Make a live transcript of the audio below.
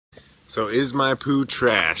So is my poo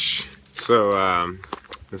trash? So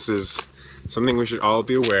this is something we should all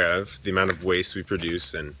be aware of, the amount of waste we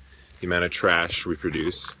produce and the amount of trash we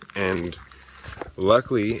produce. And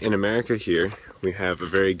luckily in America here, we have a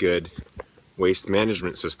very good waste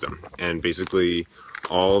management system. And basically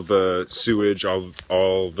all the sewage, all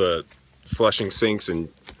the flushing sinks and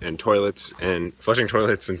toilets and flushing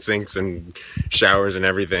toilets and sinks and showers and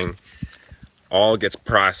everything all gets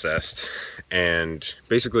processed. And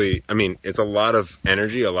basically, I mean, it's a lot of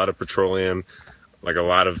energy, a lot of petroleum, like a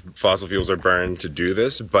lot of fossil fuels are burned to do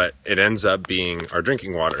this, but it ends up being our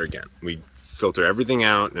drinking water again. We filter everything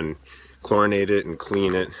out and chlorinate it and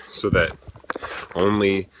clean it so that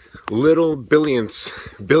only little billions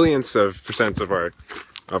of percents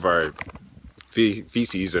of our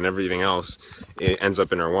feces and everything else, it ends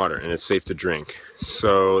up in our water, and it's safe to drink.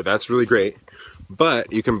 So that's really great,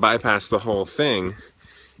 but you can bypass the whole thing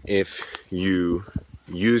if you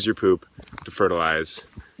use your poop to fertilize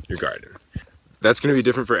your garden. That's going to be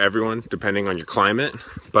different for everyone depending on your climate,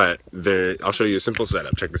 but I'll show you a simple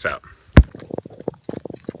setup. Check this out.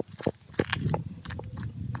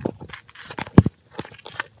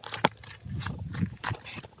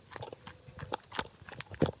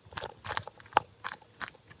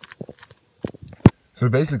 So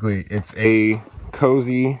basically, it's a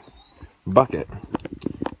cozy bucket.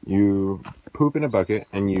 You poop in a bucket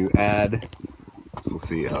and you add, let's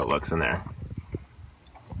see how it looks in there.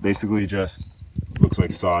 Basically just looks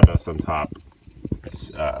like sawdust on top.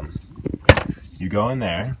 You go in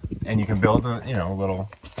there and you can build a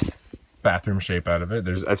little bathroom shape out of it.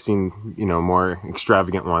 I've seen more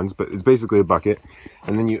extravagant ones, but it's basically a bucket.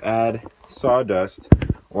 And then you add sawdust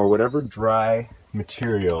or whatever dry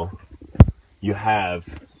material you have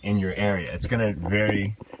in your area. It's gonna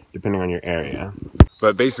vary depending on your area.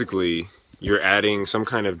 But basically, you're adding some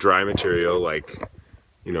kind of dry material like,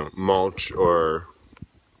 mulch, or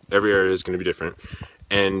every area is gonna be different.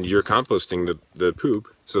 And you're composting the poop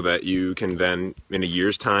so that you can then, in a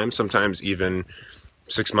year's time, sometimes even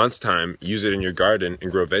 6 months' time, use it in your garden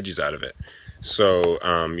and grow veggies out of it. So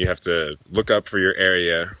you have to look up for your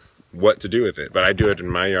area what to do with it. But I do it in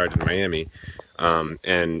my yard in Miami.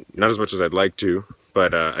 And not as much as I'd like to,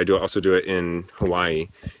 but I also do it in Hawaii,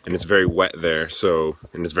 and it's very wet there,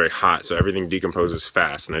 and it's very hot, so everything decomposes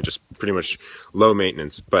fast, and I just pretty much low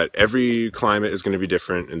maintenance. But every climate is going to be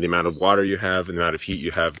different, and the amount of water you have and the amount of heat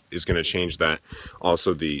you have is going to change that.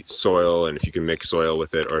 Also the soil, and if you can mix soil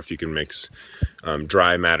with it, or if you can mix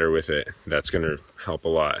dry matter with it, that's going to help a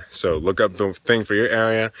lot. So look up the thing for your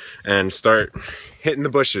area and start hitting the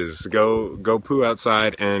bushes. Go poo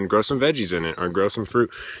outside and grow some veggies in it, or grow some fruit.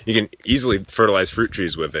 You can easily fertilize fruit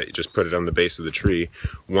trees with it. You just put it on the base of the tree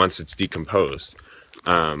once it's decomposed.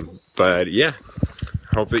 But yeah,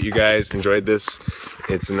 hope that you guys enjoyed this.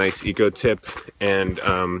 It's a nice eco tip, and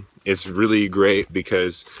it's really great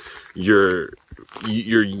because you're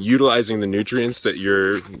utilizing the nutrients that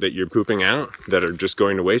you're pooping out that are just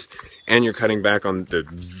going to waste, and you're cutting back on the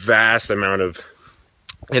vast amount of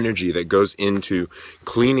energy that goes into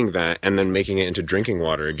cleaning that and then making it into drinking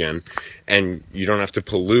water again. And you don't have to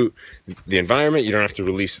pollute the environment. You don't have to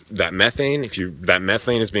release that methane. That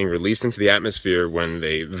methane is being released into the atmosphere when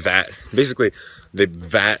they vat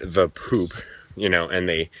the poop, and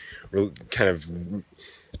they kind of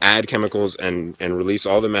add chemicals and release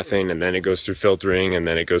all the methane, and then it goes through filtering, and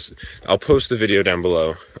then it goes. I'll post a video down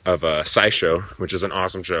below of a SciShow, which is an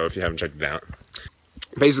awesome show if you haven't checked it out.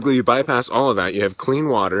 Basically, you bypass all of that. You have clean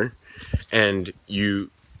water, and you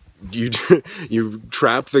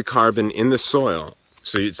trap the carbon in the soil,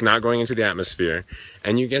 so it's not going into the atmosphere,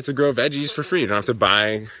 and you get to grow veggies for free. You don't have to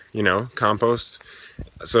buy, compost.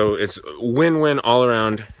 So it's win-win all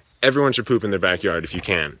around. Everyone should poop in their backyard if you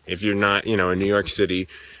can. If you're not, in New York City,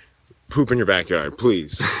 poop in your backyard,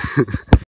 please.